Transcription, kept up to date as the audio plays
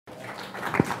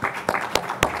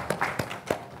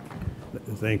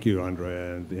Thank you,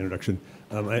 Andrea, and the introduction.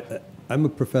 I'm a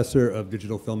professor of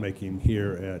digital filmmaking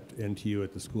here at NTU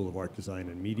at the School of Art, Design,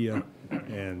 and Media,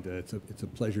 and it's a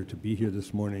pleasure to be here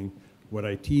this morning. What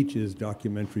I teach is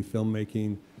documentary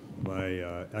filmmaking. My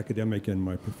academic and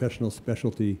my professional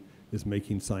specialty is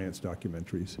making science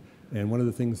documentaries. And one of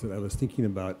the things that I was thinking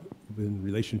about in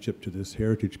relationship to this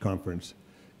Heritage Conference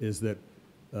is that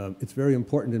it's very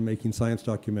important in making science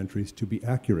documentaries to be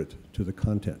accurate to the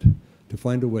content, to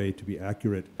find a way to be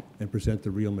accurate and present the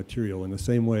real material in the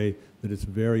same way that it's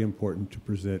very important to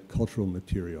present cultural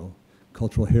material,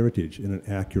 cultural heritage in an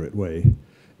accurate way.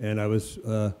 And I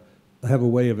have a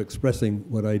way of expressing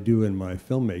what I do in my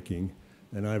filmmaking,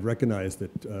 and I've recognized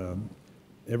that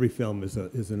every film is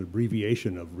an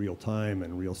abbreviation of real time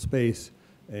and real space,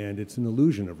 and it's an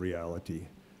illusion of reality.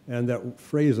 And that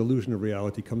phrase, illusion of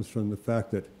reality, comes from the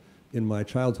fact that in my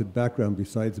childhood background,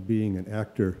 besides being an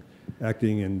actor,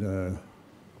 acting in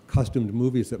costumed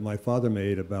movies that my father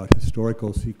made about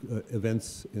historical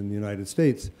events in the United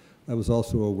States, I was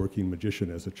also a working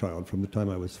magician as a child from the time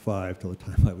I was 5 till the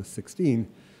time I was 16.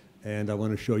 And I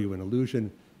want to show you an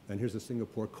illusion. And here's a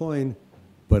Singapore coin,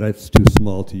 but it's too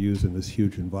small to use in this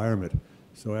huge environment.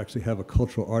 So I actually have a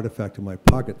cultural artifact in my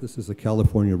pocket. This is a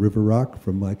California river rock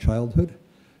from my childhood.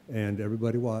 And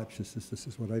everybody watch, this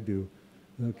is what I do.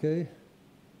 Okay?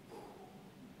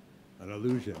 An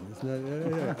illusion, isn't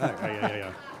it?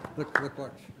 Yeah. Look,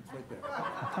 watch, it's right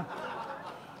there.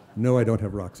 No, I don't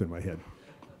have rocks in my head.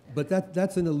 But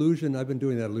that's an illusion. I've been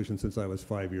doing that illusion since I was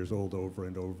 5 years old, over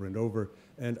and over and over.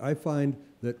 And I find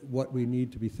that what we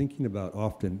need to be thinking about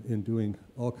often in doing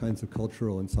all kinds of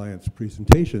cultural and science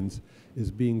presentations is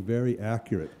being very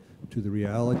accurate to the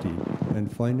reality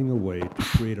and finding a way to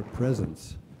create a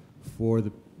presence for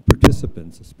the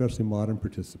participants, especially modern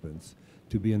participants,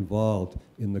 to be involved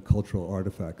in the cultural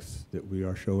artifacts that we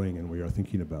are showing and we are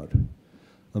thinking about.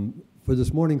 For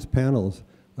this morning's panels,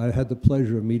 I had the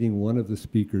pleasure of meeting one of the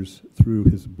speakers through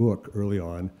his book early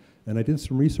on, and I did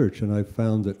some research and I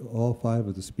found that all 5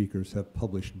 of the speakers have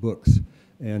published books,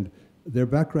 and their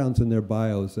backgrounds and their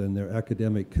bios and their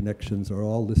academic connections are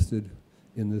all listed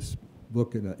in this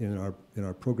book in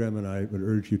our program, and I would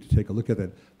urge you to take a look at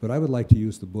it, but I would like to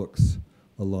use the books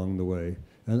along the way.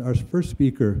 And our first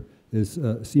speaker is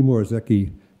Semir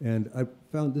Zeki, and I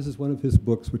found this is one of his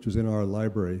books which was in our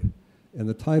library, and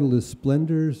the title is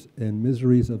Splendors and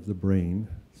Miseries of the Brain.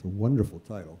 It's a wonderful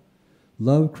title.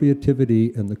 Love,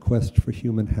 Creativity, and the Quest for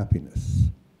Human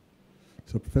Happiness.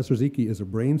 So Professor Zeki is a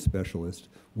brain specialist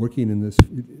working in this,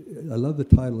 I love the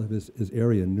title of his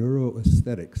area,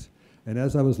 Neuroesthetics. And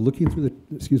as I was looking through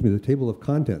the table of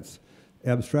contents,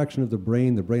 abstraction of the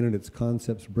brain and its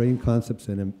concepts, brain concepts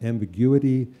and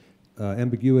ambiguity,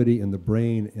 ambiguity in the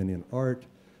brain and in art,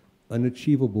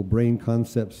 unachievable brain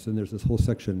concepts, and there's this whole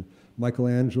section,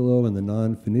 Michelangelo and the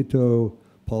non-finito,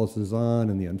 Paul Cézanne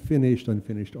and the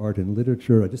unfinished art and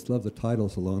literature. I just love the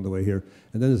titles along the way here.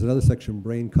 And then there's another section,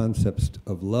 brain concepts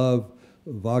of love,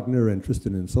 Wagner and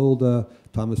Tristan and Isolde,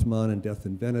 Thomas Mann and Death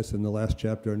in Venice, and the last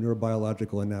chapter, a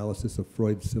neurobiological analysis of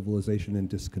Freud's civilization and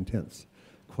discontents.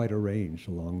 Quite a range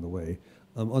along the way.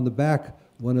 On the back,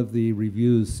 one of the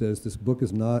reviews says this book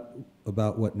is not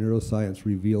about what neuroscience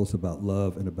reveals about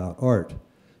love and about art,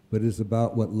 but it is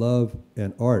about what love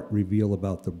and art reveal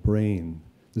about the brain.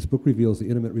 This book reveals the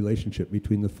intimate relationship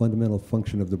between the fundamental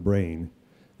function of the brain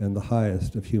and the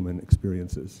highest of human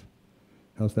experiences.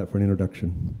 How's that for an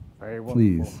introduction? Very wonderful.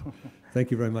 Please.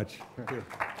 Thank you very much.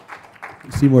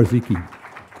 Semir Zeki.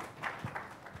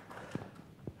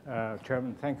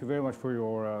 Chairman, thank you very much for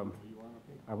your.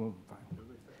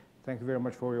 Thank you very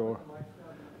much for your.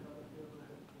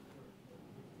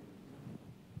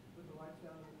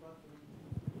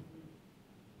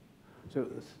 So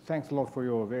thanks a lot for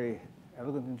your very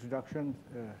elegant introduction.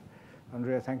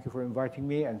 Andrea, thank you for inviting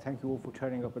me, and thank you all for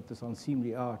turning up at this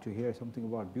unseemly hour to hear something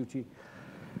about beauty.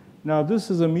 Now, this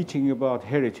is a meeting about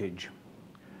heritage,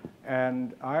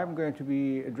 and I'm going to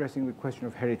be addressing the question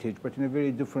of heritage, but in a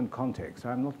very different context.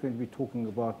 I'm not going to be talking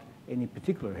about any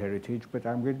particular heritage, but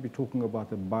I'm going to be talking about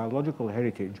the biological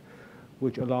heritage,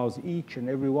 which allows each and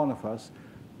every one of us,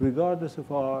 regardless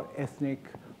of our ethnic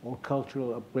or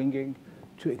cultural upbringing,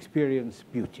 to experience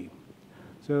beauty.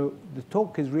 So the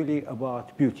talk is really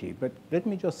about beauty, but let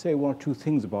me just say one or two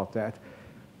things about that.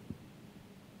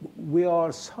 We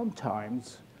are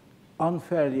sometimes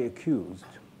unfairly accused,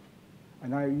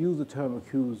 and I use the term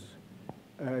accuse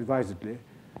advisedly,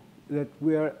 that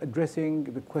we are addressing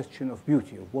the question of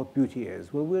beauty, of what beauty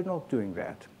is. Well, we're not doing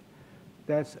that.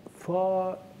 That's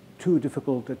far too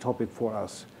difficult a topic for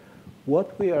us.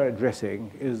 What we are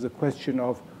addressing is the question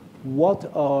of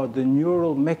what are the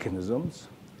neural mechanisms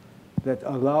that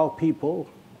allow people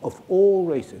of all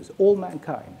races, all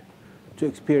mankind, to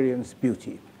experience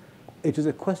beauty. It is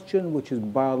a question which is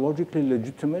biologically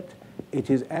legitimate. It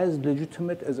is as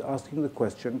legitimate as asking the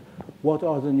question, what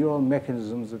are the neural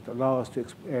mechanisms that allow us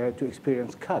to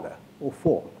experience color or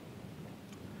form?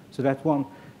 So that's one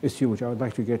issue which I would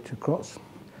like to get across.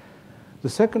 The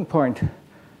second point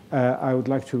I would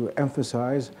like to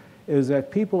emphasize is that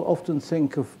people often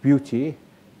think of beauty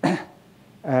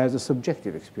as a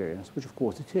subjective experience, which of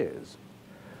course it is.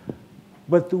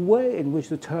 But the way in which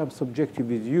the term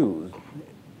subjective is used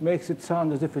makes it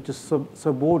sound as if it is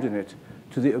subordinate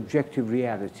to the objective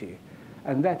reality.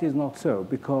 And that is not so,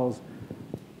 because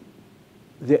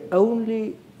the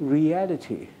only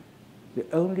reality, the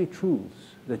only truths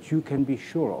that you can be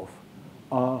sure of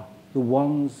are the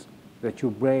ones that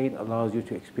your brain allows you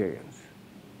to experience.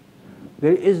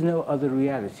 There is no other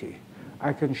reality.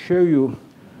 I can show you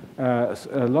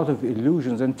a lot of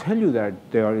illusions and tell you that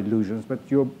they are illusions, but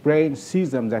your brain sees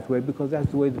them that way because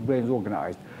that's the way the brain is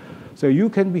organized. So you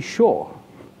can be sure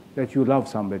that you love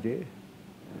somebody.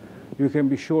 You can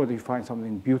be sure that you find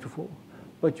something beautiful,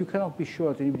 but you cannot be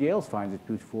sure that anybody else finds it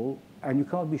beautiful, and you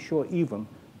cannot be sure even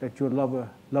that your lover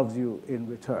loves you in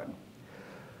return.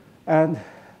 And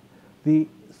the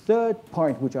third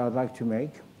point which I would like to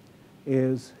make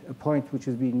is a point which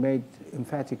has been made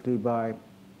emphatically by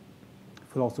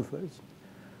philosophers,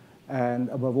 and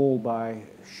above all by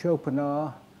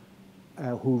Schopenhauer,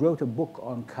 who wrote a book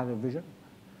on color vision.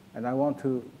 And I want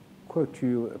to quote to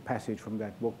you a passage from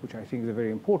that book, which I think is a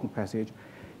very important passage.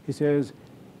 He says,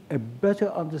 "A better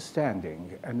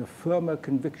understanding and a firmer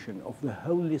conviction of the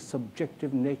wholly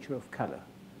subjective nature of color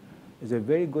is a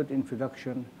very good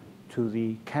introduction to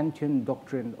the Kantian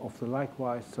doctrine of the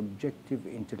likewise subjective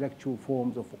intellectual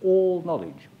forms of all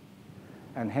knowledge,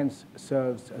 and hence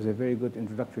serves as a very good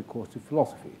introductory course to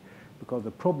philosophy, because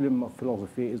the problem of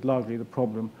philosophy is largely the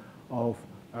problem of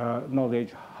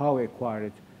knowledge, how we acquire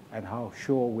it, and how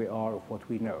sure we are of what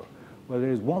we know. Well,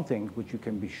 there is one thing which you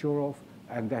can be sure of,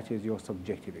 and that is your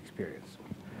subjective experience."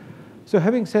 So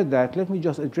having said that, let me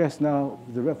just address now,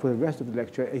 for the rest of the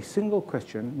lecture, a single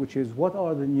question, which is, what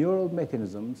are the neural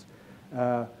mechanisms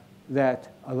that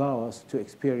allow us to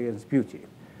experience beauty?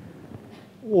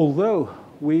 Although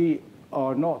we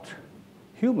are not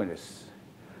humanists,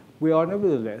 we are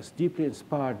nevertheless deeply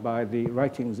inspired by the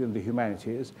writings in the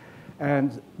humanities,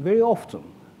 and very often,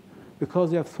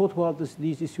 because they have thought about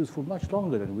these issues for much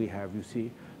longer than we have, you see,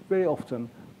 very often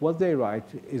what they write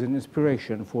is an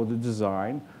inspiration for the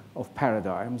design of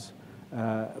paradigms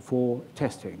for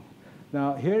testing.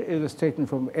 Now, here is a statement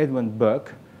from Edmund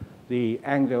Burke, the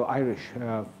Anglo-Irish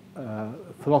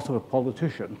philosopher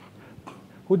politician,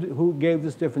 who gave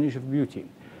this definition of beauty.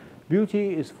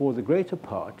 Beauty is, for the greater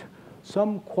part,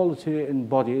 some quality in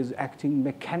bodies acting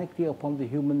mechanically upon the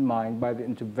human mind by the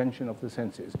intervention of the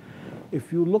senses.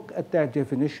 If you look at that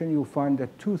definition, you'll find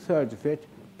that 2/3 of it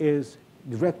is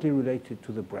directly related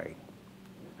to the brain.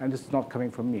 And this is not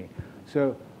coming from me.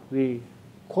 So the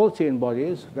quality in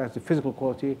bodies, that's the physical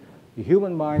quality, the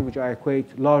human mind, which I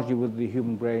equate largely with the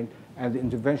human brain, and the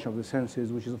intervention of the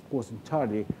senses, which is, of course,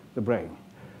 entirely the brain.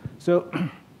 So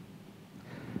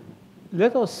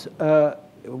let us,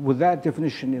 with that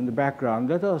definition in the background,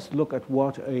 let us look at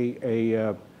what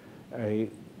I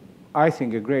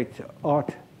think a great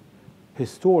art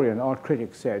historian, art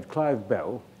critic said, Clive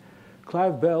Bell.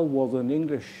 Clive Bell was an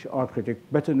English art critic,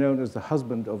 better known as the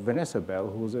husband of Vanessa Bell,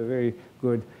 who was a very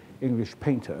good English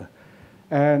painter.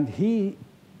 And he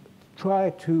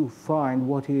tried to find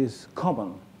what is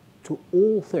common to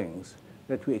all things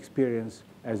that we experience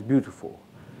as beautiful.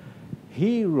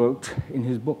 He wrote in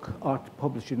his book, Art,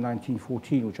 published in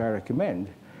 1914, which I recommend,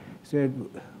 said,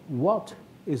 what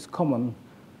is common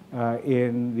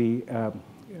in the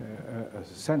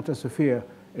Santa Sofia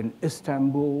in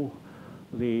Istanbul,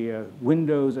 the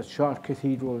windows at Chartres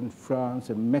Cathedral in France,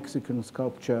 a Mexican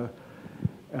sculpture,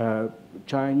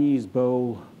 Chinese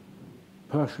bowl,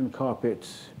 Persian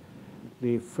carpets,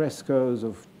 the frescoes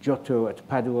of Giotto at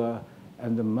Padua,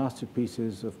 and the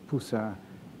masterpieces of Poussin,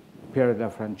 Piero da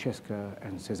Francesca,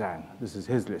 and Cézanne. This is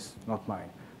his list, not mine.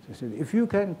 So he said, if you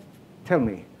can tell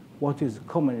me what is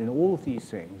common in all of these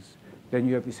things, then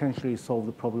you have essentially solved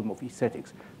the problem of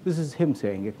aesthetics. This is him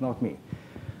saying it, not me.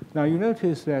 Now, you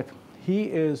notice that he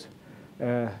is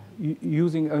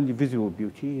using only visual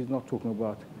beauty. He's not talking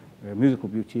about musical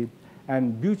beauty.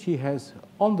 And beauty has,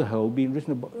 on the whole, been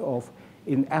written of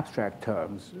in abstract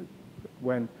terms.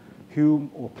 When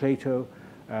Hume or Plato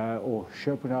or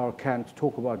Schopenhauer or Kant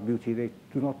talk about beauty, they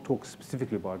do not talk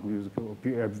specifically about musical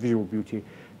or visual beauty.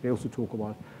 They also talk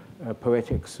about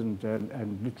poetics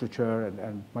and literature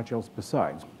and much else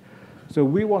besides. So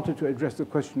we wanted to address the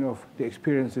question of the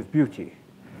experience of beauty.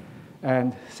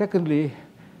 And secondly,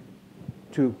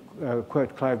 to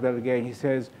quote Clive Bell again, he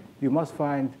says, you must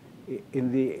find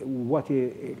in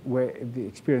where the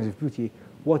experience of beauty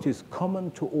what is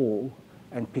common to all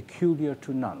and peculiar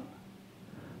to none.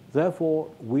 Therefore,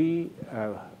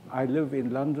 I live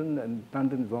in London, and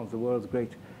London is one of the world's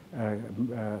great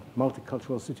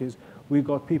multicultural cities. We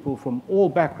got people from all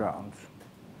backgrounds,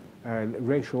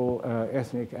 racial,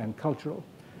 ethnic, and cultural.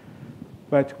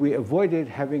 But we avoided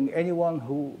having anyone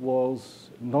who was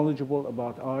knowledgeable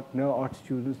about art, no art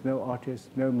students, no artists,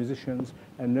 no musicians,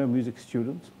 and no music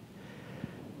students.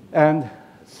 And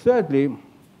thirdly,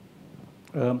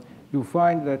 you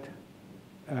find that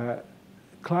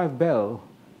Clive Bell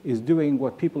is doing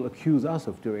what people accuse us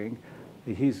of doing.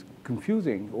 He's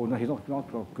confusing, or no, he's not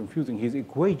confusing, he's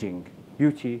equating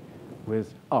beauty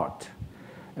with art.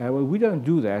 Well, we don't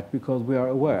do that because we are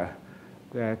aware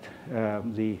that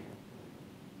the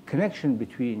connection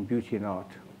between beauty and art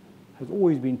has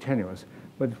always been tenuous,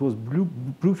 but it was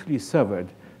brutally severed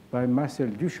by Marcel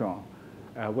Duchamp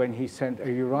when he sent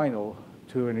a urinal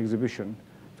to an exhibition,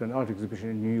 to an art exhibition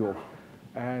in New York,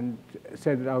 and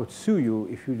said that I would sue you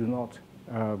if you do not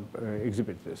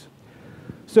exhibit this.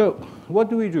 So what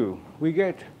do? We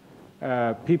get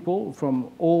people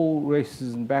from all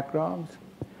races and backgrounds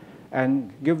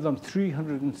and give them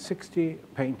 360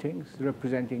 paintings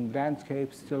representing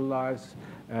landscapes, still lifes,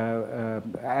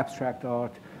 abstract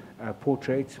art,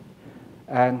 portraits,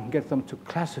 and get them to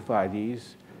classify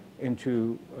these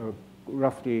into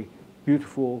roughly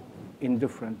beautiful,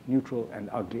 indifferent, neutral, and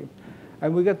ugly.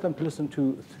 And we get them to listen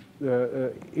to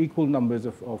equal numbers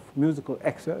of musical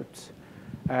excerpts,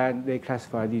 and they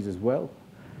classify these as well.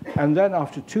 And then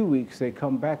after 2 weeks, they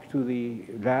come back to the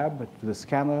lab, to the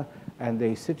scanner, and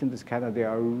they sit in the scanner. They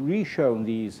are re-shown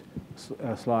these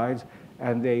slides,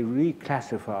 and they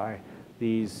reclassify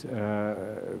these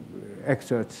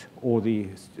excerpts or the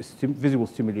visible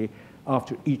stimuli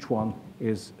after each one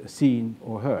is seen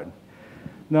or heard.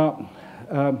 Now,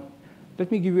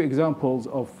 let me give you examples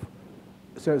of,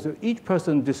 so each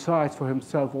person decides for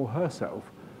himself or herself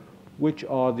which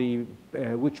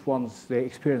ones they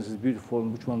experience as beautiful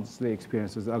and which ones they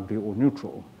experience as ugly or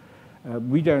neutral.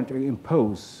 We don't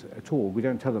impose at all. We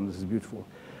don't tell them this is beautiful.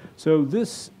 So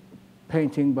this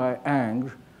painting by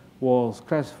Ingres was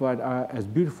classified as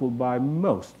beautiful by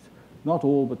most, not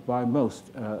all, but by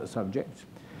most subjects.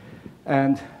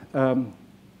 And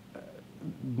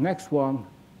next one,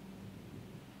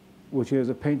 which is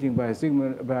a painting by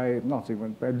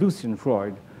Lucian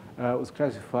Freud, was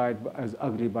classified as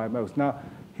ugly by most. Now,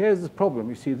 here's the problem.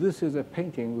 You see, this is a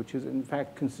painting which is in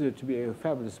fact considered to be a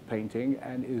fabulous painting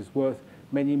and is worth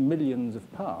many millions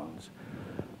of pounds.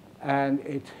 And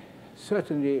it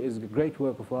certainly is a great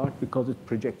work of art because it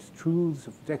projects truths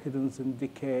of decadence and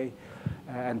decay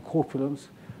and corpulence,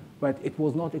 but it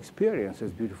was not experienced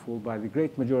as beautiful by the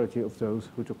great majority of those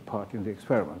who took part in the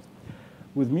experiment.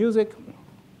 With music,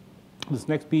 this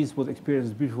next piece was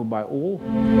experienced as beautiful by all.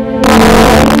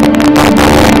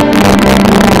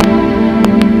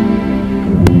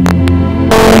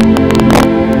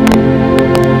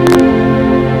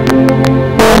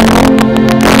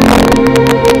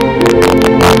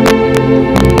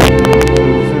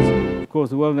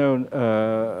 The well-known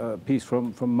piece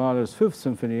from Mahler's Fifth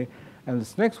Symphony, and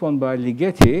this next one by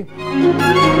Ligeti.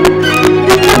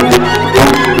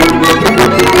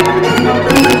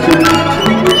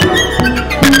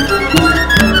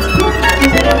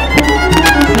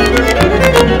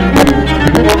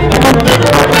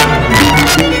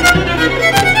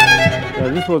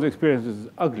 This was experienced as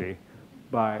ugly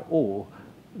by all.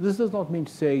 This does not mean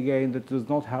to say again that it does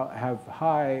not have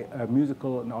high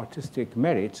musical and artistic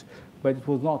merits, but it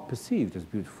was not perceived as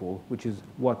beautiful, which is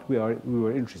what we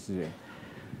were interested in.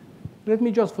 Let me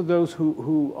just, for those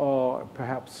who are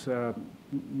perhaps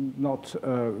not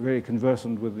very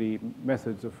conversant with the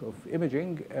methods of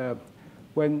imaging,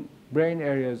 when brain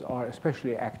areas are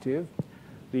especially active,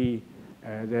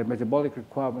 their metabolic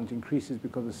requirement increases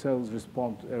because the cells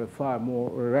respond far more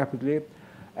rapidly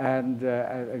and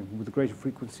with greater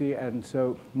frequency, and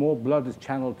so more blood is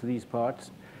channeled to these parts,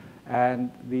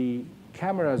 and the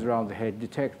cameras around the head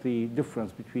detect the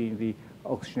difference between the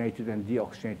oxygenated and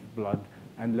deoxygenated blood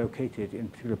and locate it in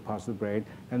particular parts of the brain,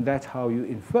 and that's how you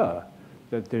infer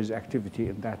that there's activity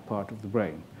in that part of the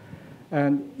brain.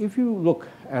 And if you look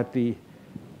at the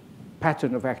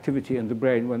pattern of activity in the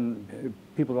brain when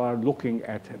people are looking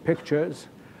at pictures,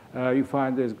 you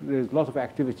find there's a lot of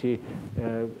activity.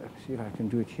 Let's see if I can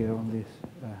do it here on this.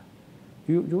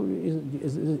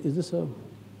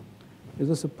 Is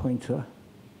this a pointer?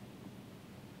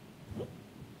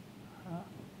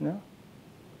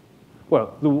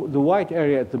 well, the white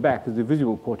area at the back is the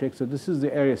visual cortex. So this is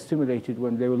the area stimulated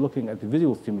when they were looking at the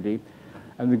visual stimuli.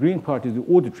 And the green part is the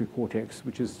auditory cortex,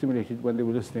 which is stimulated when they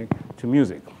were listening to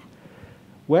music.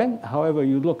 When, however,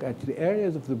 you look at the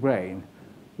areas of the brain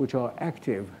which are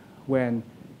active when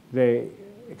they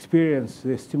experience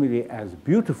the stimuli as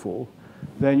beautiful,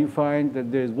 then you find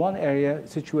that there's one area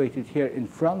situated here in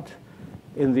front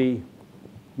in the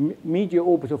medial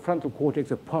orbito-frontal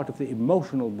cortex, a part of the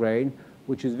emotional brain,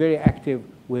 which is very active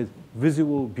with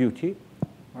visual beauty,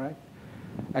 all right?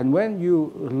 And when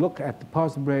you look at the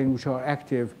parts of the brain which are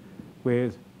active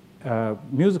with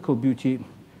musical beauty,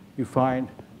 you find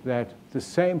that the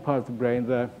same part of the brain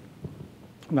there,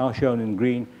 now shown in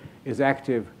green, is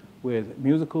active with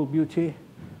musical beauty.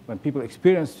 When people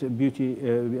experience beauty,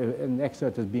 an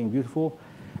excerpt as being beautiful.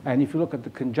 And if you look at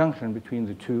the conjunction between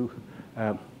the two,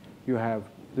 you have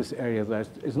this area that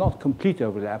is not complete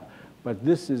overlap, but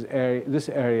this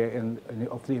area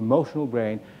of the emotional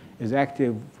brain is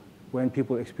active when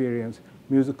people experience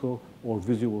musical or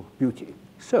visual beauty.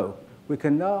 So we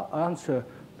can now answer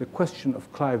the question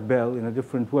of Clive Bell in a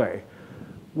different way.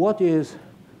 What is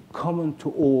common to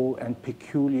all and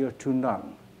peculiar to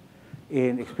none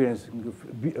in experience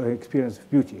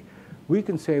of beauty? We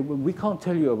can say, well, we can't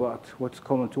tell you about what's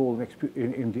common to all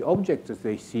in the objects that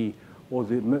they see or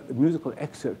the musical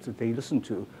excerpts that they listen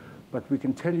to, but we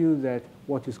can tell you that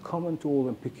what is common to all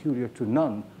and peculiar to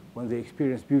none when they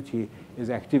experience beauty is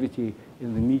activity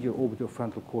in the medial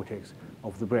orbito-frontal cortex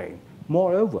of the brain.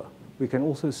 Moreover, we can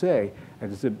also say,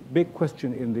 and it's a big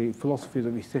question in the philosophies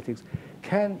of aesthetics,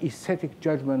 can aesthetic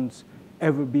judgments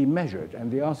ever be measured? And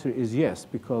the answer is yes,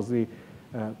 because if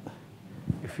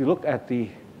you look at the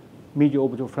medial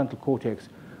orbito-frontal cortex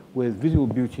with visual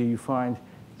beauty, you find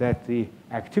that the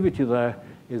activity there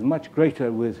is much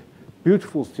greater with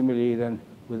beautiful stimuli than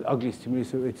with ugly stimuli.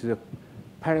 So it's a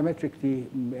parametrically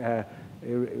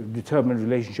determined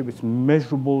relationship. It's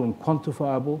measurable and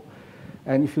quantifiable.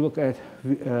 And if you look at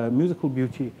musical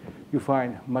beauty, you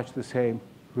find much the same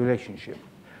relationship.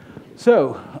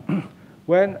 So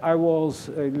when I was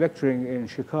lecturing in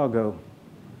Chicago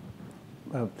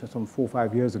some 4 or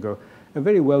 5 years ago, a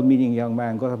very well-meaning young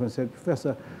man got up and said,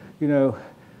 "Professor, you know,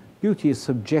 beauty is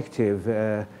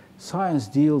subjective. Science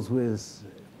deals with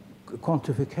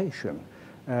quantification."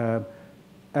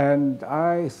 And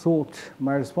I thought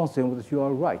my response to him was that you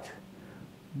are right,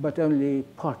 but only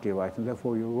partly right, and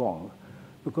therefore you're wrong.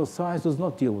 Because science does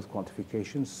not deal with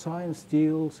quantification. Science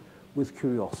deals with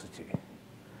curiosity.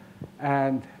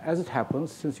 And as it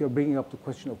happens, since you're bringing up the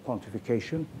question of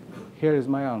quantification, here is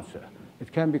my answer.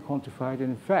 It can be quantified,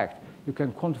 and in fact, you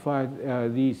can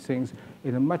quantify these things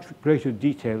in a much greater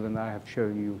detail than I have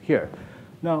shown you here.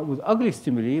 Now, with ugly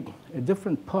stimuli, a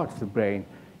different part of the brain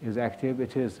is active.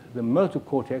 It is the motor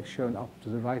cortex, shown up to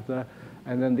the right there,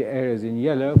 and then the areas in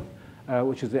yellow,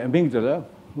 which is the amygdala,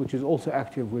 which is also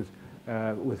active with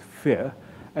fear.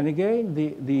 And again,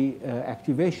 the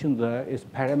activation there is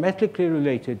parametrically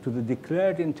related to the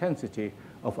declared intensity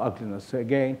of ugliness. So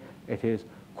again, it is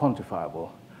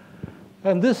quantifiable.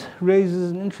 And this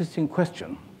raises an interesting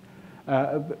question.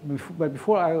 But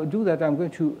before I do that, I'm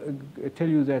going to tell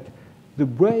you that the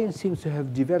brain seems to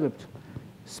have developed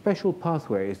special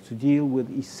pathways to deal with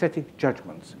aesthetic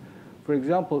judgments. For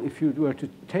example, if you were to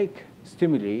take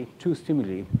stimuli, two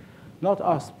stimuli, not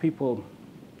ask people, do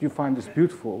you find this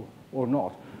beautiful or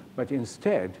not, but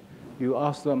instead you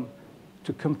ask them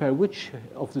to compare which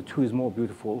of the two is more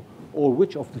beautiful or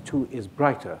which of the two is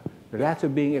brighter, the latter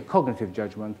being a cognitive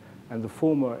judgment and the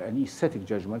former an aesthetic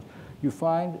judgment, you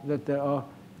find that there are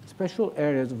special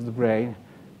areas of the brain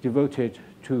devoted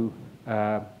to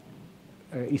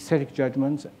aesthetic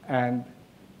judgments and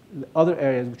other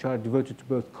areas which are devoted to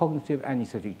both cognitive and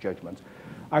aesthetic judgments.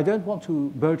 I don't want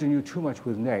to burden you too much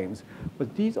with names,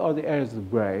 but these are the areas of the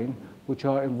brain which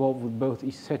are involved with both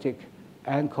aesthetic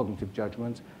and cognitive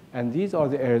judgments, and these are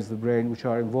the areas of the brain which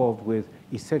are involved with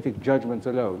aesthetic judgments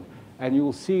alone. And you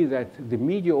will see that the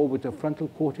medial orbito-frontal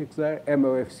cortex there,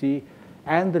 mOFC,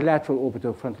 and the lateral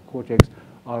orbito-frontal cortex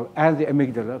and the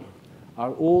amygdala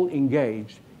are all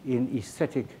engaged in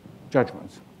aesthetic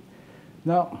judgments.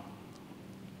 Now,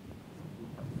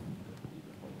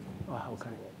 okay.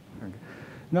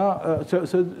 Now,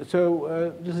 this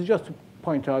is just to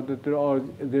point out that there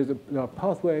are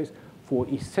pathways for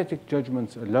aesthetic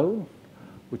judgments alone,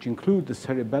 which include the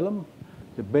cerebellum,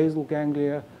 the basal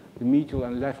ganglia, the medial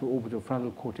and lateral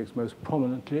orbito-frontal cortex most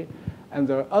prominently, and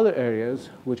there are other areas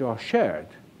which are shared,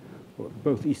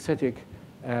 both aesthetic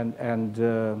and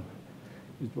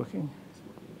is it working?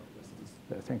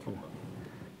 Thank you.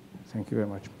 Thank you very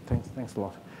much. Thanks a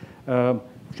lot.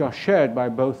 Which are shared by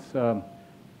both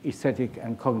aesthetic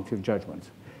and cognitive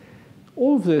judgments.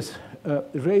 All of this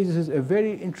raises a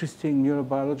very interesting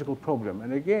neurobiological problem.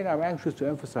 And again, I'm anxious to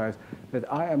emphasize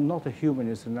that I am not a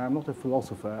humanist and I'm not a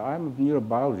philosopher. I'm a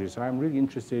neurobiologist. I'm really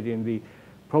interested in the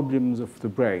problems of the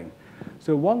brain.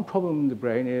 So one problem in the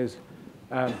brain is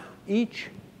each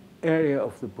area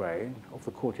of the brain, of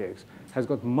the cortex, has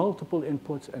got multiple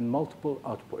inputs and multiple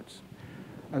outputs.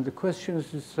 And the question is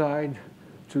to decide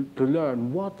to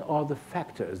learn what are the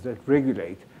factors that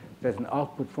regulate that an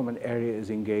output from an area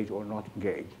is engaged or not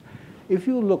engaged. If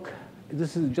you look,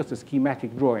 this is just a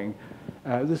schematic drawing.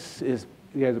 This is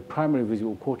the primary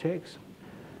visual cortex.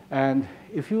 And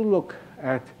if you look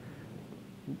at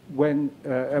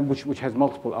which has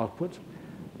multiple outputs,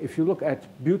 if you look at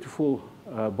beautiful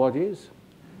bodies,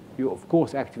 you of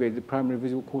course activate the primary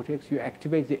visual cortex. You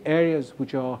activate the areas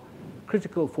which are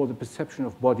critical for the perception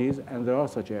of bodies, and there are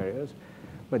such areas.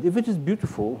 But if it is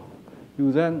beautiful,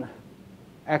 you then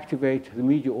activate the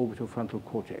medial orbito-frontal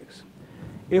cortex.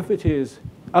 If it is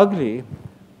ugly,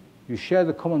 you share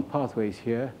the common pathways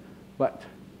here, but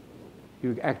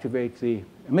you activate the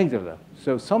amygdala.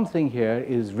 So something here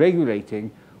is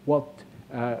regulating what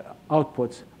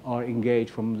outputs are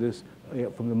engaged from this,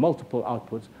 from the multiple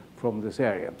outputs from this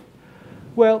area.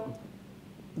 Well,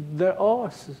 there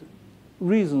are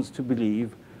reasons to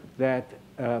believe that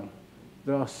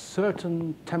there are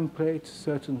certain templates,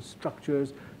 certain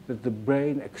structures that the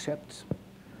brain accepts,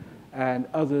 and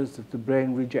others that the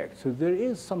brain rejects. So there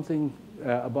is something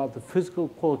about the physical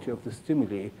quality of the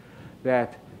stimuli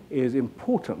that is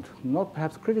important, not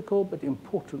perhaps critical, but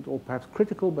important, or perhaps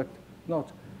critical, but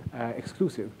not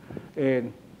exclusive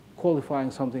in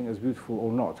qualifying something as beautiful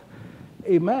or not.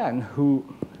 A man who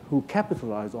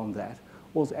capitalized on that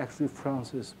was actually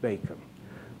Francis Bacon.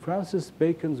 Francis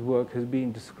Bacon's work has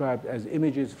been described as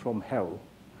images from hell.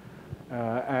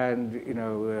 And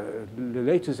the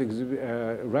latest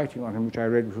writing on him, which I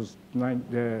read, which was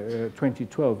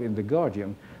 2012 in The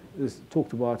Guardian,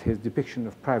 talked about his depiction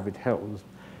of private hells.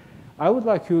 I would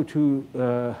like you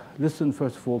to listen,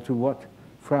 first of all, to what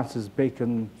Francis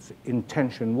Bacon's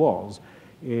intention was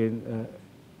in...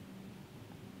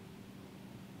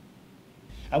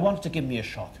 I wanted to give me a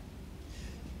shock.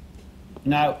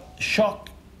 Now, shock,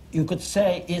 you could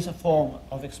say, is a form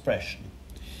of expression.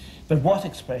 But what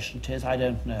expression it is, I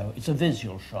don't know. It's a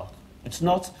visual shock. It's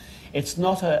not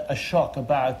a shock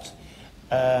about...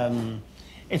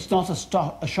 it's not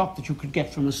a shock that you could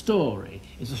get from a story.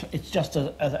 It's just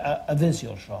a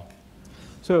visual shock.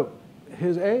 So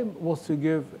his aim was to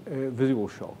give a visual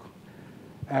shock.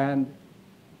 And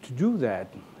to do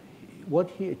that, what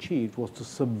he achieved was to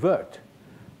subvert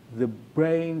the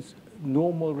brain's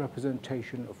normal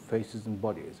representation of faces and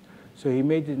bodies. So he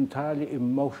made it entirely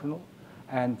emotional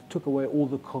and took away all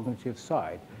the cognitive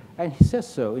side. And he says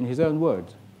so in his own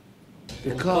words.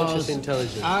 Because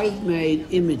I've made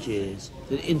images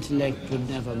that intellect would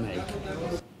never make.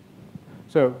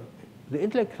 So the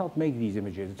intellect cannot make these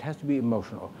images. It has to be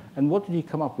emotional. And what did he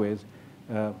come up with?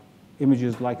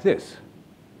 Images like this.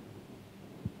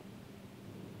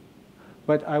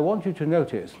 But I want you to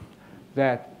notice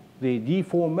that the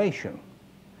deformation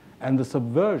and the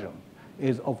subversion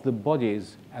is of the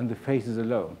bodies and the faces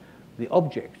alone. The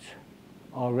objects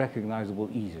are recognizable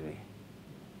easily.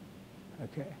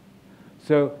 Okay?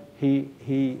 So he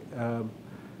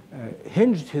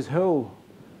hinged his whole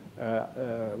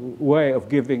way of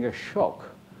giving a shock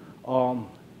on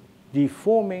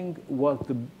deforming what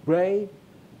the brain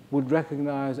would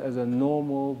recognize as a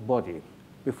normal body.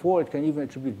 Before it can even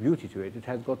attribute beauty to it, it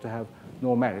has got to have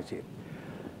normality.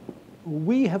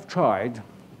 We have tried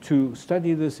to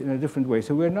study this in a different way.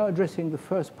 So we're now addressing the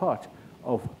first part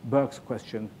of Burke's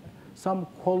question, some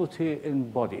quality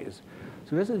in bodies.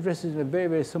 So let's address it in a very,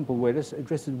 very simple way. Let's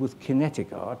address it with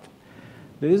kinetic art.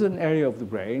 There is an area of the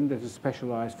brain that is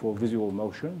specialized for visual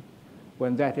motion.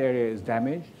 When that area is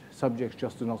damaged, subjects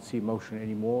just do not see motion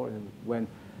anymore. And when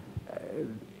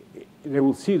they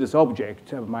will see this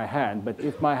object of my hand, but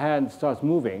if my hand starts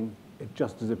moving, it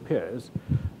just disappears.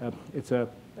 It's the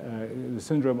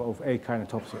syndrome of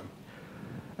akinetopsia.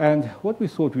 And what we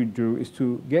thought we'd do is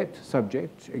to get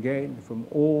subjects, again, from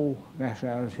all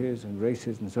nationalities and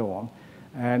races and so on,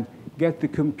 and get the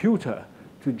computer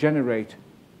to generate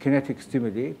kinetic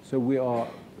stimuli, so we are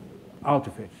out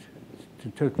of it, to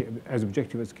totally as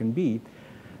objective as can be,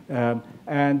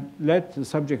 and let the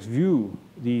subjects view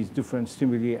these different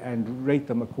stimuli and rate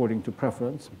them according to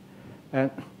preference.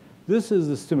 And this is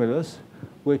the stimulus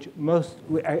which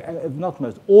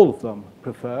all of them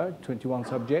preferred, 21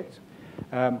 subjects.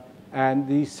 And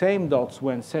these same dots,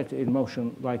 when set in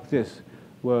motion like this,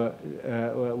 were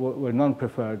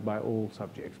non-preferred by all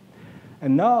subjects.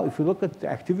 And now, if you look at the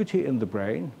activity in the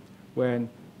brain, when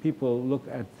people look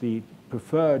at the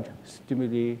preferred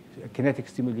stimuli, kinetic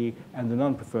stimuli, and the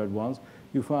non-preferred ones,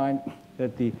 you find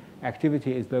that the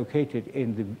activity is located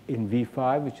in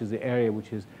V5, which is the area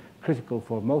which is critical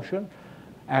for motion,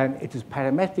 and it is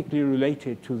parametrically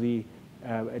related to the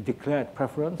declared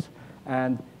preference,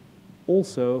 and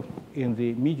also in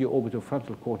the medial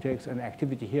orbito-frontal cortex, and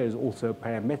activity here is also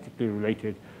parametrically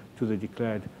related to the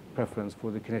declared preference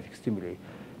for the kinetic stimuli.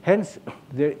 Hence,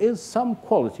 there is some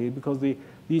quality because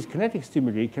these kinetic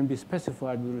stimuli can be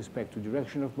specified with respect to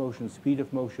direction of motion, speed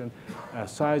of motion,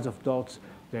 size of dots,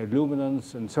 their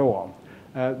luminance, and so on.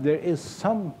 There is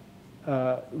some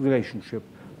relationship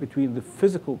between the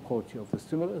physical quality of the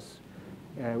stimulus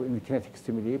in the kinetic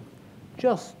stimuli,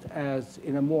 just as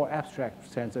in a more abstract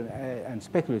sense and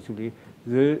speculatively,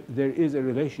 there is a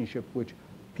relationship which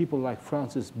people like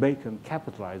Francis Bacon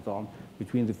capitalized on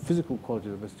between the physical quality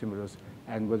of a stimulus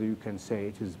and whether you can say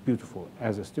it is beautiful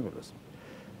as a stimulus.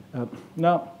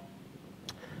 Now,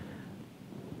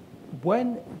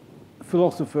 when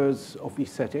philosophers of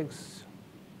aesthetics,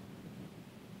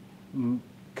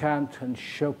 Kant and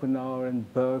Schopenhauer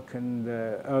and Burke and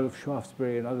Earl of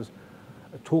Shaftesbury and others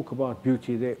talk about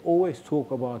beauty, they always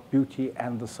talk about beauty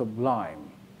and the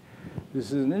sublime.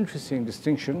 This is an interesting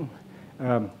distinction.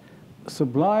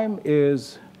 Sublime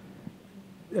is,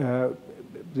 the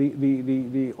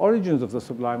origins of the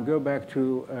sublime go back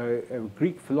to a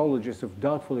Greek philologist of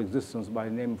doubtful existence by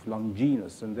the name of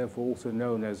Longinus, and therefore also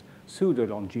known as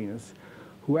Pseudo-Longinus,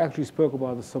 who actually spoke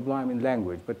about the sublime in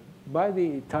language. But by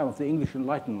the time of the English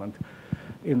Enlightenment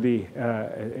in the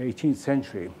 18th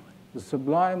century, the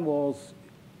sublime was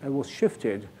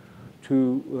shifted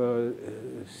to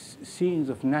scenes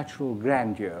of natural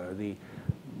grandeur, the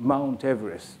Mount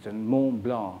Everest and Mont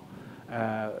Blanc,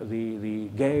 the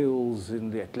gales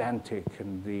in the Atlantic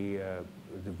and the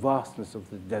vastness of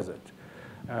the desert.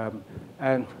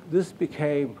 And this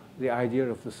became the idea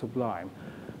of the sublime.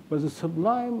 But the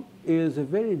sublime is a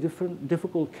very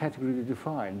difficult category to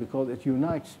define because it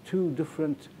unites two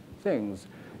different things.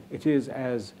 It is,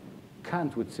 as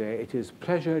Kant would say, it is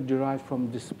pleasure derived from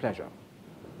displeasure,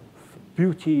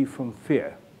 beauty from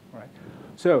fear. Right?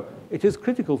 So it is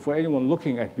critical for anyone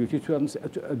looking at beauty to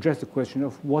address the question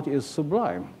of what is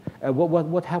sublime.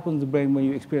 What happens in the brain when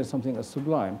you experience something as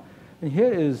sublime? And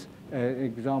here is an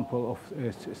example of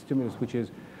a stimulus which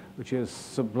is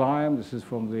sublime. This is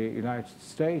from the United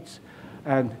States.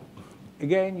 And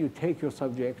again, you take your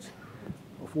subjects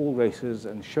of all races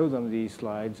and show them these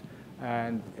slides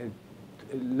and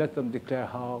let them declare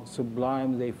how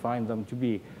sublime they find them to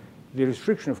be. The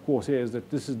restriction, of course, is that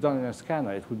this is done in a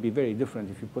scanner. It would be very different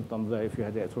if you put them there, if you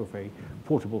had a sort of a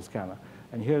portable scanner.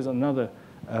 And here's another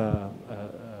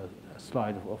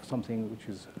slide of something which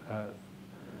is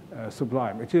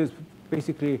sublime. It is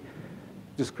basically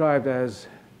described as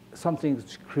something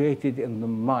that's created in the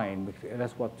mind.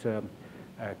 That's what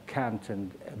Kant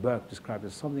and Burke described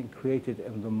as something created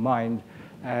in the mind.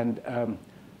 And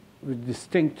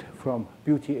distinct from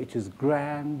beauty, it is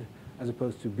grand, as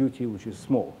opposed to beauty, which is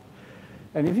small.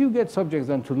 And if you get subjects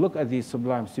then to look at these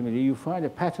sublime stimuli, you find a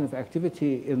pattern of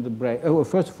activity in the brain. Oh, well,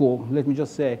 first of all, let me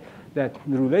just say that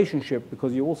the relationship,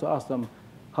 because you also ask them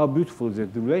how beautiful is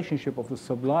it, the relationship of the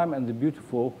sublime and the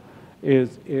beautiful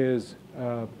is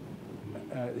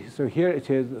so here it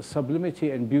is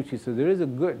sublimity and beauty. So there is a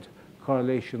good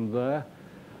correlation there.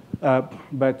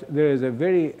 But there is a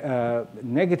very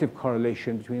negative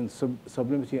correlation between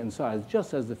sublimity and size,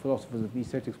 just as the philosophers of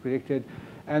aesthetics predicted,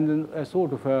 and then a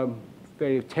sort of a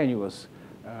very tenuous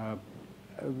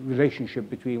relationship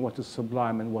between what is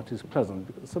sublime and what is pleasant.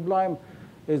 Sublime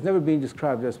has never been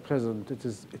described as pleasant.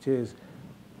 It is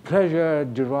pleasure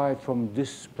derived from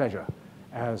displeasure,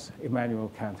 as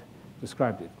Immanuel Kant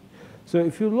described it. So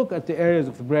if you look at the areas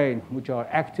of the brain which are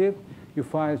active, you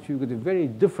find that you get a very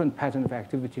different pattern of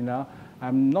activity now.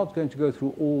 I'm not going to go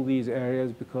through all these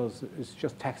areas because it's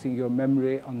just taxing your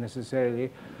memory unnecessarily.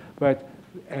 But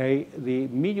the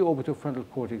medial orbito-frontal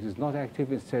cortex is not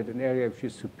active. Instead, an area which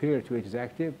is superior to it is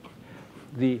active.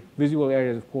 The visual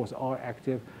areas, of course, are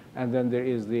active. And then there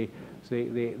is the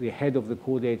head of the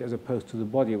caudate as opposed to the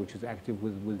body, which is active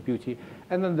with beauty.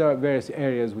 And then there are various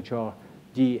areas which are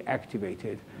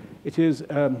deactivated. It is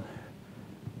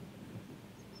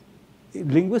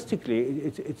linguistically,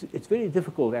 it's very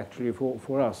difficult actually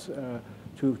for us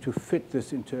to fit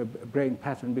this into a brain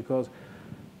pattern because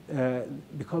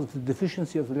of the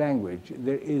deficiency of the language.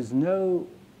 There is no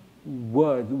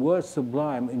word. The word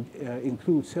sublime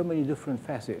includes so many different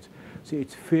facets. So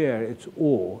it's fear, it's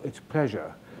awe, it's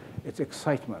pleasure, it's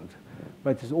excitement,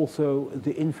 but it's also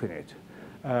the infinite.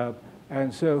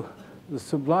 And so the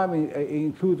sublime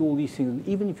includes all these things.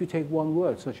 Even if you take one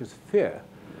word, such as fear,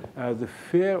 the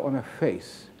fear on a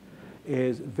face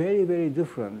is very, very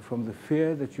different from the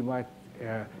fear that you might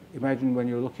imagine when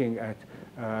you're looking at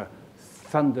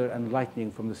thunder and lightning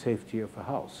from the safety of a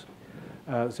house.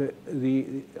 So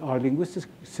our linguistic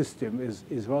system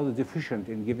is rather deficient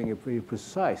in giving a very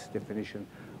precise definition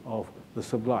of the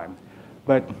sublime.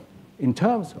 But in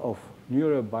terms of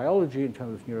neurobiology, in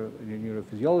terms of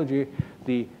neurophysiology,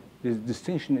 the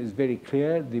distinction is very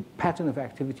clear. The pattern of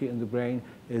activity in the brain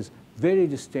is very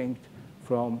distinct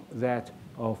from that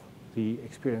of the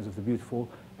experience of the beautiful.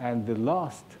 And the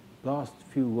last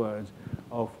few words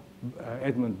of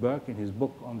Edmund Burke in his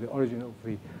book on the origin of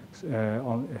the,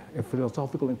 on a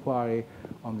philosophical inquiry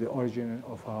on the origin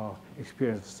of our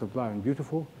experience of sublime and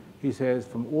beautiful, he says,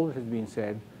 from all that has been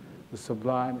said, the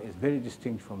sublime is very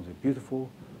distinct from the beautiful.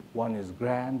 One is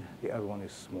grand, the other one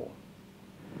is small.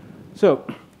 So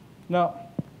now,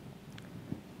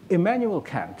 Immanuel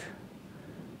Kant,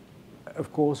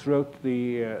 of course, wrote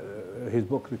his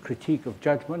book, The Critique of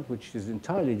Judgment, which is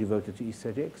entirely devoted to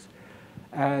aesthetics.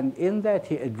 And in that,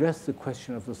 he addressed the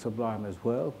question of the sublime as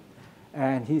well.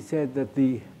 And he said that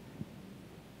the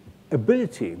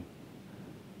ability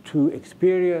to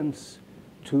experience,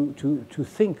 to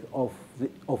think of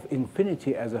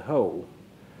infinity as a whole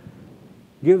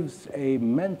gives a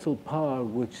mental power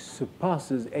which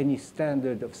surpasses any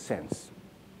standard of sense.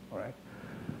 All right?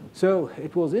 So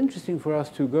it was interesting for us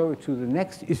to go to the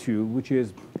next issue, which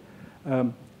is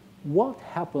what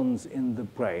happens in the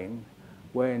brain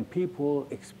when people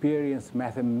experience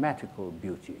mathematical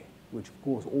beauty, which of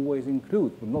course always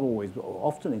includes, well, not always, but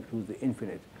often includes the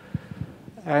infinite.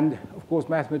 And of course,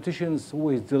 mathematicians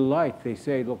always delight. They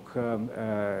say, look,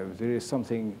 there is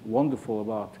something wonderful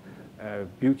about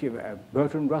beauty.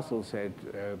 Bertrand Russell said,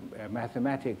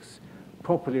 mathematics,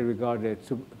 properly regarded,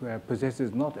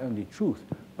 possesses not only truth,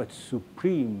 but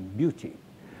supreme beauty.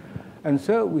 And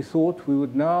so we thought we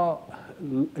would now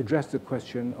address the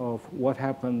question of what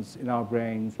happens in our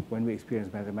brains when we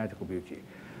experience mathematical beauty.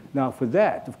 Now, for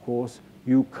that, of course,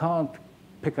 you can't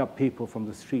pick up people from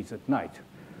the streets at night.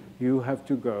 You have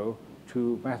to go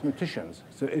to mathematicians.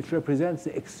 So it represents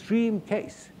the extreme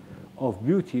case of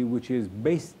beauty, which is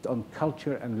based on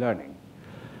culture and learning.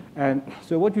 And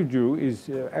so what you do is,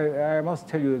 I must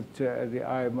tell you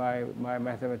that my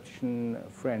mathematician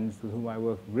friends with whom I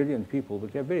work, brilliant people,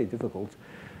 but they're very difficult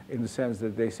in the sense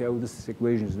that they say, oh, this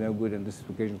equation is no good, and this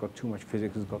equation's got too much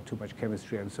physics, it's got too much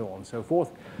chemistry, and so on and so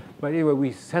forth. But anyway,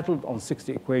 we settled on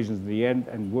 60 equations in the end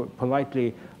and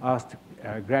politely asked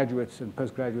graduates and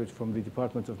postgraduates from the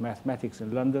Department of Mathematics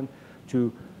in London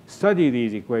to study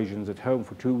these equations at home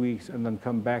for 2 weeks and then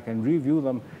come back and review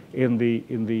them in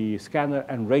the scanner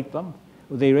and rate them.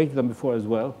 They rated them before as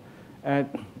well. And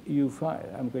you find,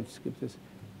 I'm going to skip this.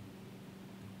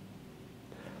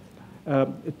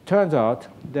 It turns out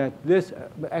that this,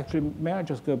 actually, may I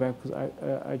just go back, because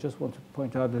I just want to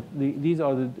point out that these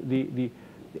are the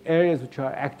areas which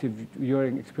are active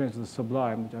during experience of the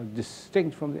sublime, which are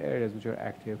distinct from the areas which are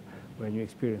active when you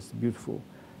experience the beautiful.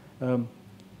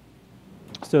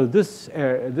 So this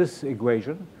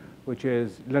equation, which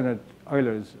is Leonard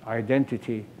Euler's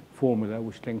identity formula,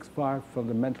 which links 5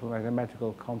 fundamental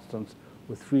mathematical constants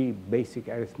with 3 basic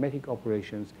arithmetic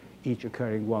operations, each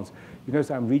occurring once. You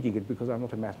notice I'm reading it because I'm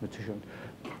not a mathematician.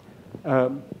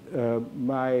 One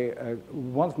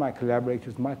of my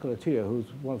collaborators, Michael Atiyah,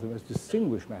 who's one of the most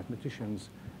distinguished mathematicians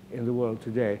in the world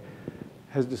today,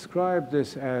 has described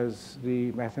this as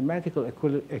the mathematical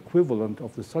equivalent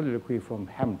of the soliloquy from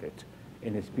Hamlet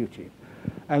in its beauty.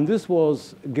 And this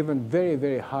was given very,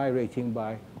 very high rating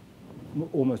by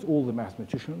almost all the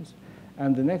mathematicians.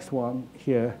 And the next one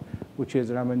here, which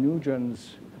is Ramanujan,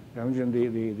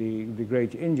 the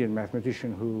great Indian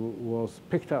mathematician who was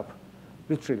picked up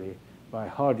literally by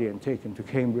Hardy and taken to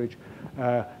Cambridge,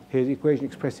 his equation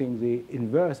expressing the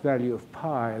inverse value of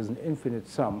pi as an infinite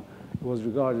sum was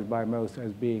regarded by most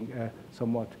as being a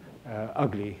somewhat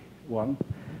ugly one.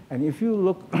 And if you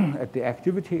look at the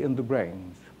activity in the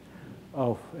brains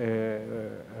of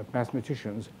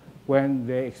mathematicians when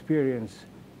they experience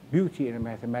beauty in a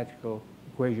mathematical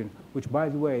equation, which, by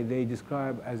the way, they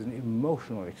describe as an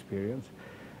emotional experience,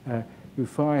 you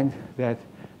find that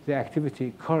the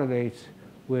activity correlates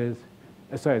with,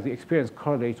 the experience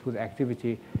correlates with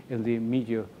activity in the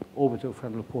medial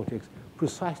orbito-frontal cortex,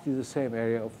 precisely the same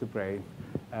area of the brain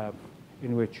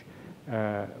in which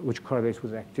correlates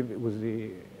with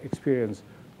the experience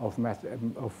of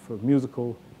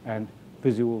musical and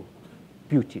visual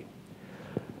beauty.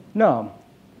 Now,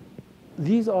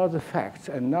 these are the facts,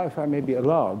 and now if I may be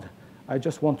allowed, I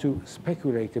just want to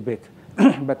speculate a bit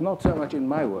but not so much in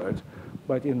my words,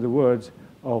 but in the words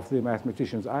of the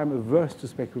mathematicians. I'm averse to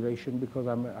speculation because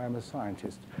I'm a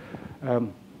scientist.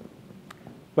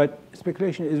 But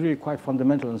speculation is really quite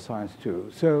fundamental in science too.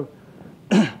 So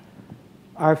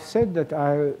I've said that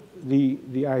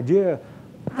the idea,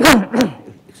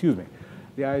 excuse me,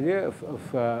 the idea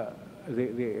of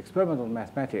the experimental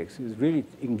mathematics is really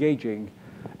engaging.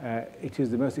 It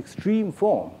is the most extreme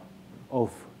form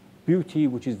of beauty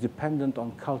which is dependent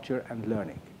on culture and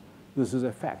learning. This is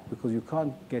a fact, because you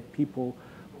can't get people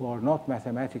who are not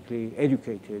mathematically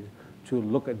educated to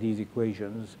look at these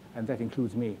equations, and that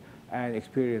includes me, and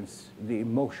experience the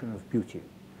emotion of beauty.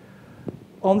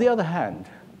 On the other hand,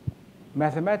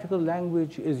 mathematical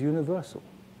language is universal.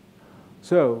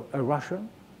 So a Russian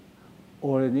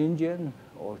or an Indian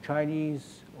or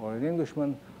Chinese or an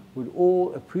Englishman would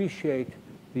all appreciate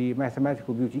the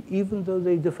mathematical beauty, even though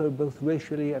they differ both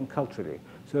racially and culturally.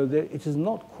 So it is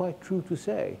not quite true to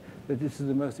say that this is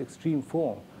the most extreme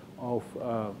form of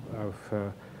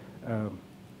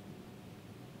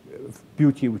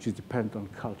beauty which is dependent on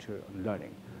culture and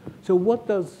learning. So what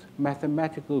does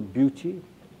mathematical beauty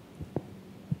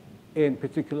in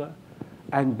particular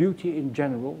and beauty in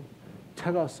general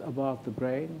tell us about the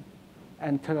brain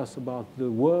and tell us about the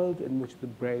world in which the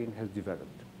brain has developed?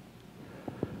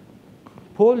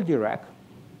 Paul Dirac,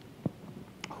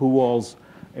 who was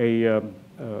a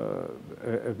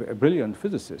brilliant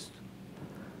physicist,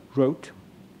 wrote,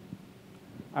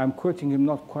 I'm quoting him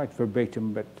not quite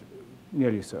verbatim, but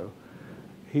nearly so.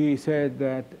 He said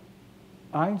that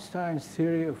Einstein's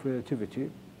theory of relativity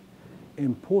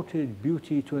imported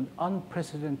beauty to an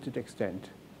unprecedented extent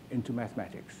into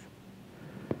mathematics.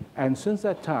 And since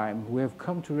that time, we have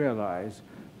come to realize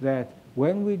that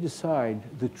when we decide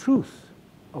the truth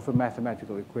of a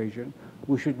mathematical equation,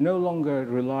 we should no longer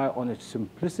rely on its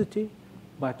simplicity,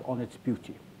 but on its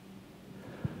beauty.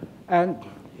 And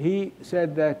he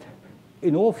said that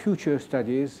in all future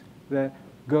studies, they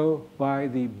go by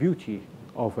the beauty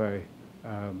of a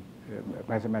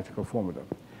mathematical formula.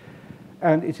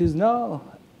 And it is now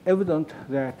evident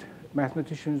that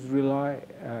mathematicians rely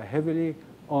heavily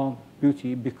on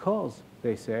beauty because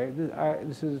they say,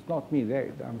 this is not me,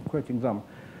 I'm quoting them,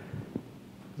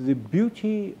 the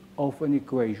beauty of an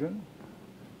equation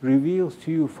reveals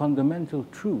to you fundamental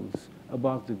truths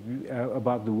about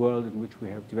the world in which we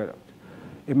have developed.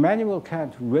 Immanuel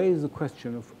Kant raised the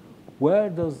question of where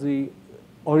does the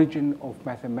origin of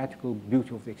mathematical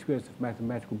beauty, of the experience of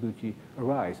mathematical beauty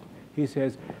arise? He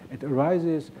says it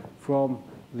arises from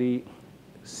the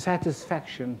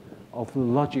satisfaction of the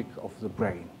logic of the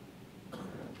brain.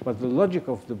 But the logic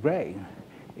of the brain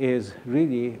is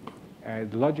really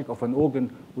the logic of an organ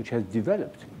which has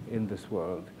developed in this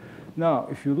world. Now,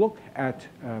 if you look at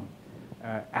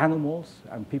animals,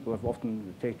 and people have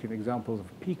often taken examples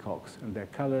of peacocks and their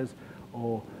colors,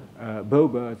 or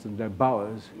bowbirds and their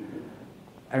bowers,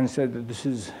 and said that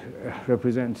this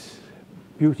represents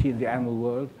beauty in the animal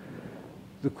world,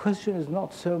 the question is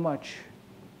not so much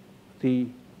the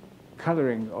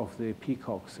coloring of the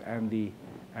peacocks and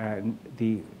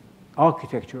the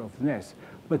architecture of the nest,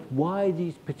 but why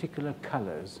these particular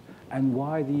colors and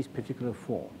why these particular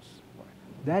forms?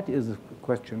 That is the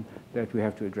question that we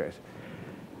have to address.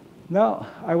 Now,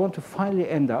 I want to finally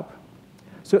end up.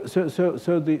 So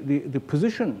the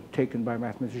position taken by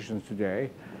mathematicians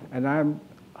today, and I'm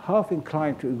half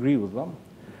inclined to agree with them,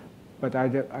 but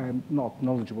I'm not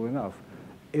knowledgeable enough,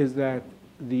 is that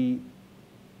the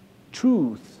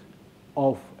truth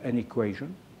of an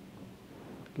equation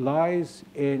lies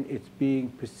in its being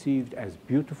perceived as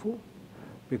beautiful,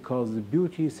 because the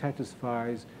beauty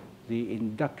satisfies the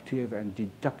inductive and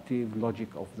deductive logic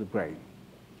of the brain.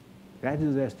 That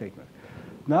is their statement.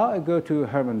 Now I go to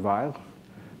Hermann Weyl.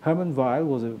 Hermann Weyl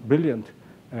was a brilliant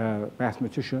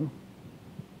mathematician,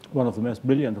 one of the most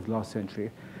brilliant of last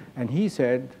century, and he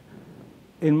said,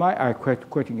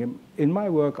 quoting him, in my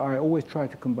work I always try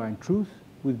to combine truth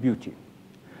with beauty.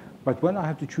 But when I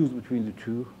have to choose between the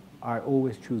two, I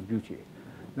always choose beauty.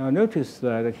 Now notice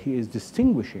that he is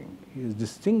distinguishing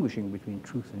between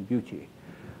truth and beauty,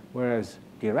 whereas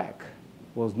Dirac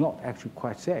was not actually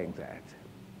quite saying that.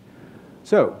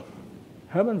 So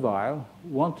Hermann Weyl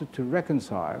wanted to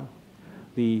reconcile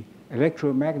the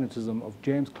electromagnetism of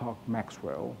James Clerk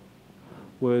Maxwell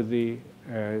with the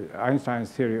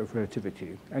Einstein's theory of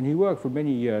relativity. And he worked for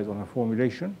many years on a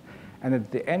formulation, and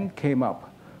at the end came up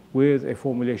with a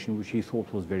formulation which he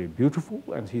thought was very beautiful,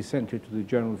 and he sent it to the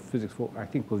Journal of Physics I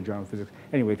think it was Journal of Physics,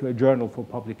 anyway, to a journal for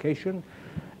publication,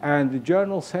 and the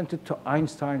journal sent it to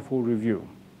Einstein for review.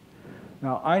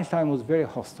 Now, Einstein was very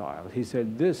hostile. He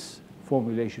said, this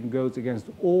formulation goes against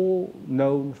all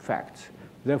known facts.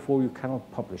 Therefore, you cannot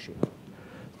publish it.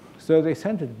 So they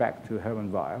sent it back to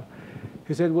Hermann Weyl.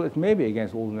 He said, well, it may be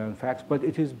against all known facts, but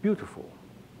it is beautiful.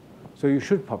 So you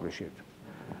should publish it.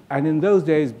 And in those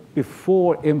days,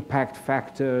 before impact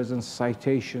factors and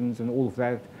citations and all of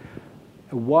that,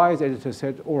 a wise editor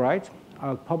said, all right,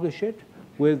 I'll publish it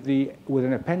with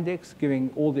an appendix giving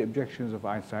all the objections of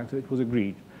Einstein. So it was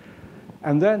agreed.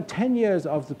 And then 10 years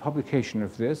after the publication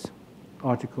of this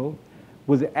article,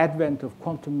 with the advent of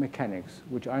quantum mechanics,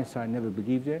 which Einstein never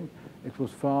believed in, it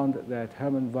was found that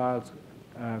Hermann Weyl's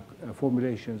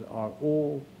formulations are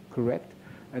all correct,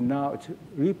 and now it's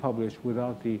republished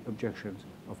without the objections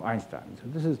of Einstein. So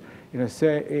this is,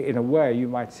 in a way, you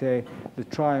might say, the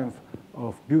triumph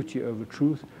of beauty over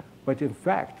truth. But in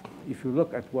fact, if you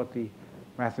look at what the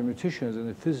mathematicians and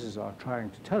the physicists are trying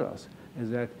to tell us, is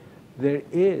that there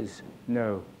is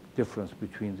no difference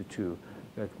between the two,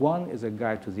 that one is a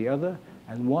guide to the other,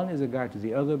 and one is a guide to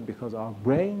the other because our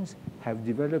brains have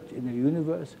developed in a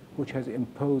universe which has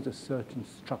imposed a certain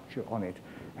structure on it.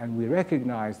 And we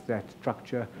recognize that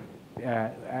structure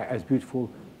as beautiful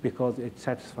because it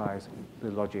satisfies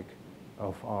the logic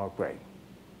of our brain.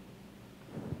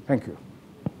 Thank you.